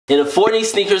In Affording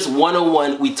Sneakers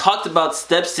 101, we talked about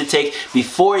steps to take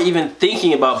before even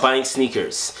thinking about buying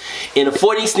sneakers. In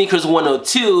Affording Sneakers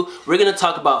 102, we're going to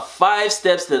talk about 5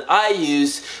 steps that I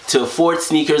use to afford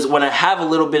sneakers when I have a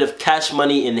little bit of cash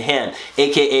money in hand,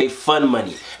 aka fun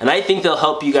money. And I think they'll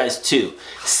help you guys too.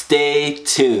 Stay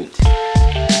tuned.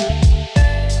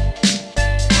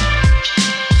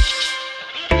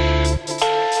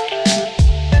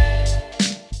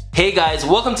 Hey guys,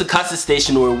 welcome to Casa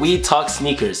Station where we talk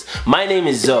sneakers. My name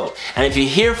is Zoh, and if you're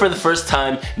here for the first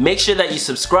time, make sure that you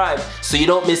subscribe so you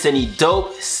don't miss any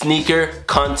dope sneaker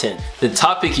content. The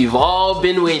topic you've all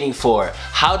been waiting for,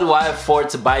 how do I afford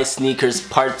to buy sneakers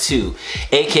part 2,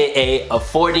 aka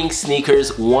Affording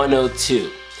Sneakers 102.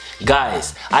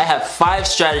 Guys, I have 5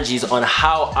 strategies on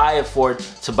how I afford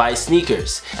to buy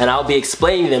sneakers, and I'll be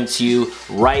explaining them to you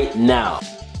right now.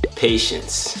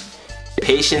 Patience.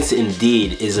 Patience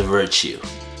indeed is a virtue.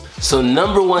 So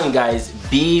number 1, guys,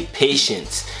 be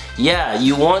patient. Yeah,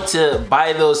 you want to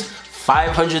buy those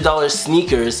 $500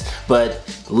 sneakers, but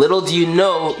little do you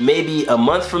know, maybe a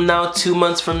month from now, 2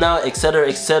 months from now,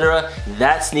 etc.,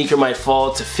 that sneaker might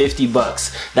fall to 50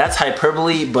 bucks. That's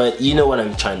hyperbole, but you know what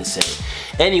I'm trying to say.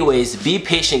 Anyways, be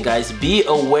patient guys, be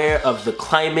aware of the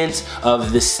climate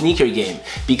of the sneaker game,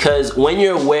 because when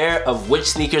you're aware of which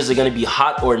sneakers are going to be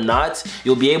hot or not,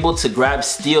 you'll be able to grab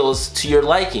steals to your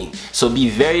liking. So be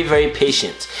very, very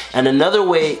patient. And another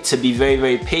way to be very,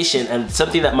 very patient, and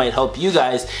something that might help you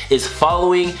guys, is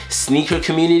following sneaker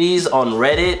communities on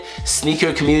Reddit,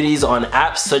 sneaker communities on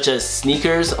apps such as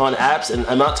Sneakers on apps, and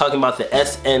I'm not talking about the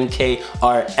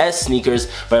SNKRS sneakers,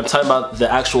 but I'm talking about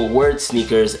the actual word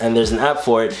sneakers, and there's an app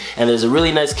for it, and there's a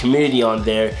really nice community on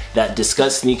there that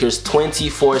discuss sneakers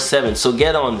 24/7, so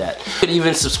get on that. You could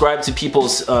even subscribe to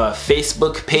people's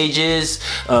Facebook pages,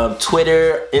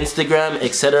 Twitter, Instagram,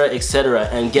 etc.,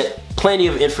 and get plenty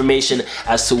of information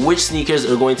as to which sneakers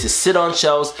are going to sit on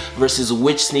shelves versus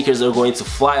which sneakers are going to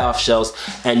fly off shelves,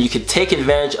 and you could take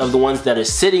advantage of the ones that are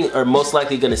sitting or most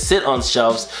likely going to sit on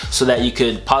shelves so that you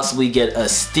could possibly get a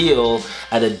steal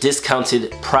at a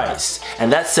discounted price.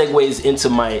 And that segues into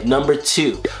my number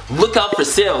 2. Look out for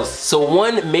sales. So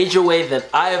one major way that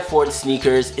I afford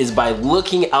sneakers is by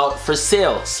looking out for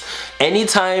sales.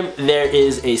 Anytime there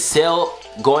is a sale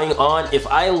going on, if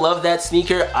I love that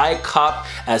sneaker, I cop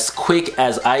as quick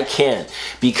as I can,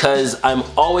 because I'm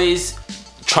always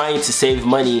trying to save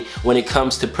money when it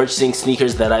comes to purchasing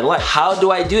sneakers that I like. How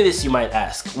do I do this, you might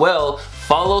ask? Well,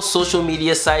 follow social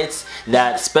media sites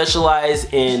that specialize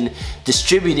in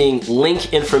distributing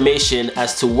link information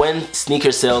as to when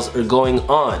sneaker sales are going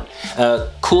on. A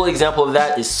cool example of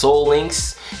that is Soul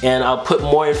Links, and I'll put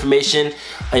more information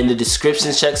in the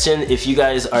description section if you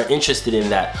guys are interested in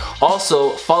that.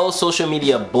 Also, follow social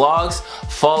media blogs,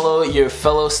 follow your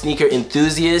fellow sneaker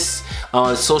enthusiasts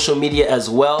on social media as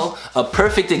well. A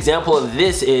perfect example of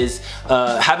this is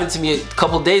happened to me a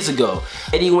couple days ago.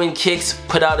 Eddie Wynn Kicks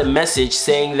put out a message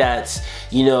saying that,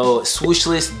 you know,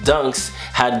 swooshless dunks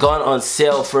had gone on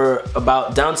sale for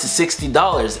about down to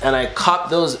 $60, and I copped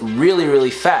those really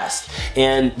fast,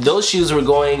 and those shoes were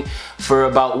going for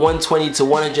about $120 to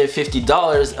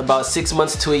 $150 about 6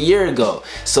 months to a year ago.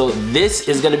 So this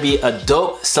is gonna be a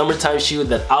dope summertime shoe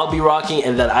that I'll be rocking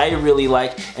and that I really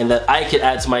like and that I could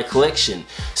add to my collection.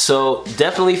 So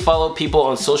definitely follow people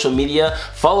on social media.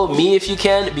 Follow me if you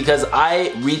can, because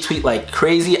I retweet like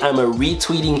crazy. I'm a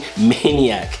retweeting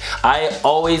maniac. I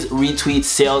always retweet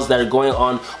sales that are going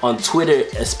on Twitter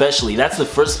especially. That's the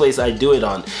first place I do it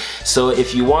on. So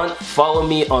if you want, follow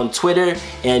me on Twitter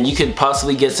and you could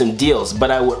possibly get some deals.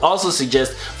 But I would also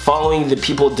suggest following the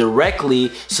people directly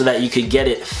so that you could get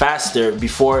it faster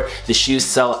before the shoes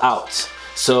sell out.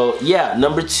 So yeah,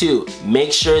 number 2,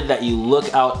 make sure that you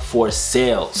look out for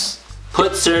sales.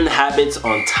 Put certain habits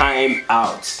on time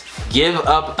out. Give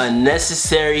up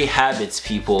unnecessary habits,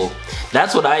 people.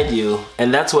 That's what I do,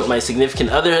 and that's what my significant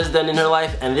other has done in her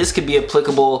life, and this could be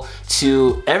applicable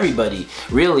to everybody.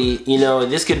 Really, you know,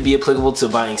 this could be applicable to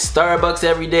buying Starbucks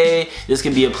every day. This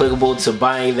could be applicable to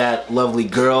buying that lovely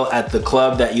girl at the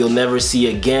club that you'll never see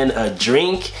again a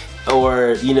drink,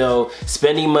 or, you know,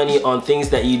 spending money on things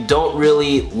that you don't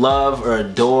really love or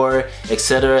adore,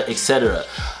 etc.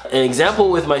 An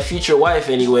example with my future wife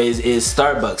anyways is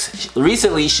Starbucks.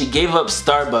 Recently she gave up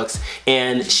Starbucks,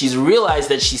 and she's realized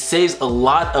that she saves a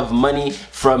lot of money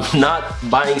from not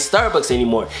buying Starbucks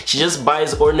anymore. She just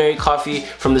buys ordinary coffee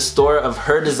from the store of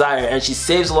her desire, and she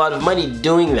saves a lot of money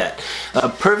doing that. A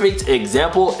perfect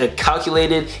example, a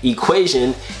calculated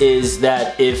equation, is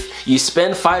that if you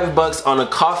spend $5 on a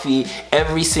coffee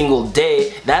every single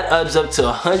day, that adds up to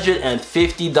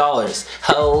 $150.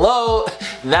 Hello,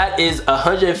 that is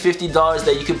 $150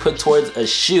 that you can put towards a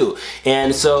shoe.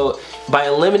 And so by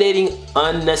eliminating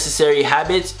unnecessary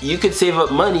habits, you could save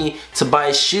up money to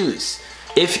buy shoes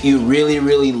if you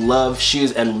really love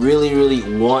shoes and really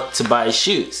want to buy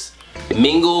shoes.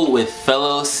 Mingle with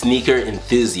fellow sneaker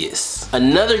enthusiasts.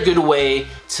 Another good way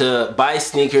to buy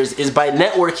sneakers is by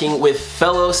networking with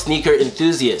fellow sneaker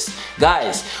enthusiasts.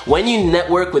 Guys, when you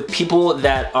network with people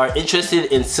that are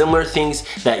interested in similar things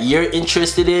that you're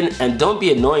interested in, and don't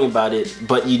be annoying about it,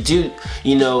 but you do,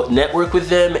 network with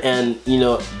them and,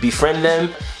 befriend them,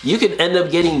 you could end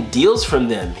up getting deals from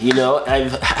them.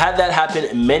 I've had that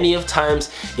happen many of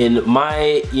times in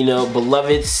my,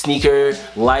 beloved sneaker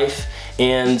life.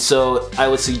 And so I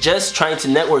would suggest trying to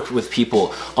network with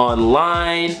people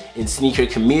online, in sneaker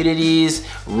communities,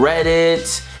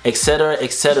 Reddit,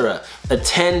 etc.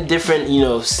 Attend different,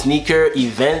 sneaker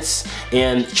events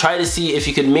and try to see if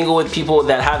you could mingle with people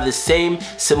that have the same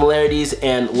similarities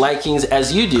and likings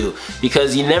as you do,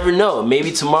 because you never know,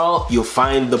 maybe tomorrow you'll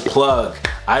find the plug.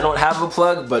 I don't have a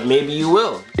plug, but maybe you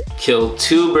will. Kill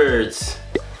 2 birds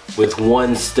with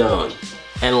 1 stone.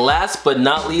 And last but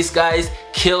not least, guys,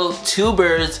 kill 2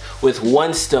 birds with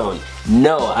 1 stone.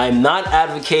 No, I'm not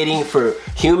advocating for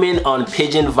human on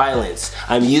pigeon violence.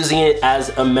 I'm using it as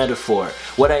a metaphor.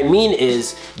 What I mean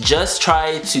is, just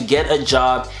try to get a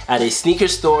job at a sneaker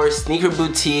store, sneaker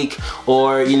boutique,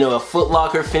 or a Foot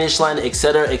Locker, Finish Line,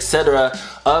 etc.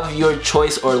 of your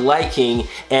choice or liking,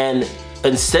 and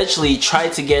essentially try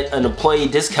to get an employee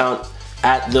discount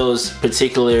at those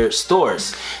particular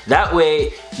stores. That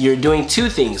way you're doing 2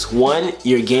 things. 1,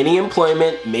 you're gaining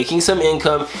employment, making some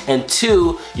income, and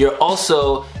 2, you're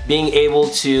also being able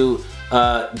to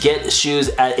get shoes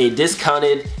at a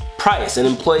discounted price, an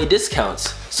employee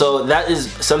discounts. So that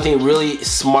is something really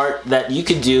smart that you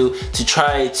could do to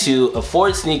try to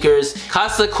afford sneakers.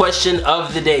 Casa question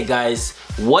of the day, guys.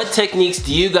 What techniques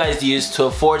do you guys use to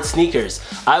afford sneakers?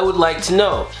 I would like to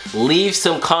know. Leave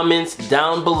some comments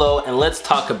down below and let's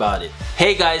talk about it.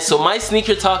 Hey guys, so my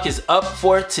sneaker talk is up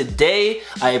for today.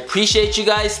 I appreciate you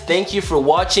guys. Thank you for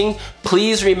watching.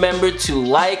 Please remember to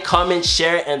like, comment,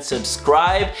 share, and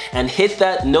subscribe, and hit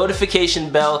that notification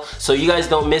bell so you guys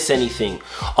don't miss anything.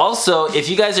 Also, if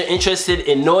you guys are interested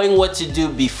in knowing what to do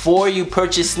before you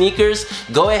purchase sneakers,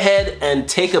 go ahead and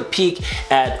take a peek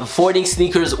at Affording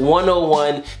Sneakers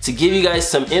 101 to give you guys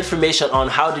some information on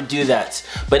how to do that.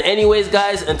 But anyways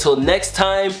guys, until next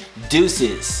time,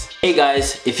 deuces. Hey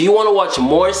guys, if you want to watch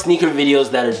more sneaker videos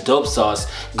that are dope sauce,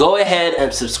 go ahead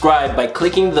and subscribe by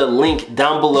clicking the link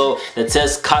down below that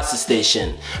says Casa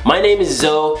Station. My name is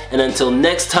Zoh, and until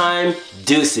next time,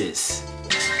 deuces.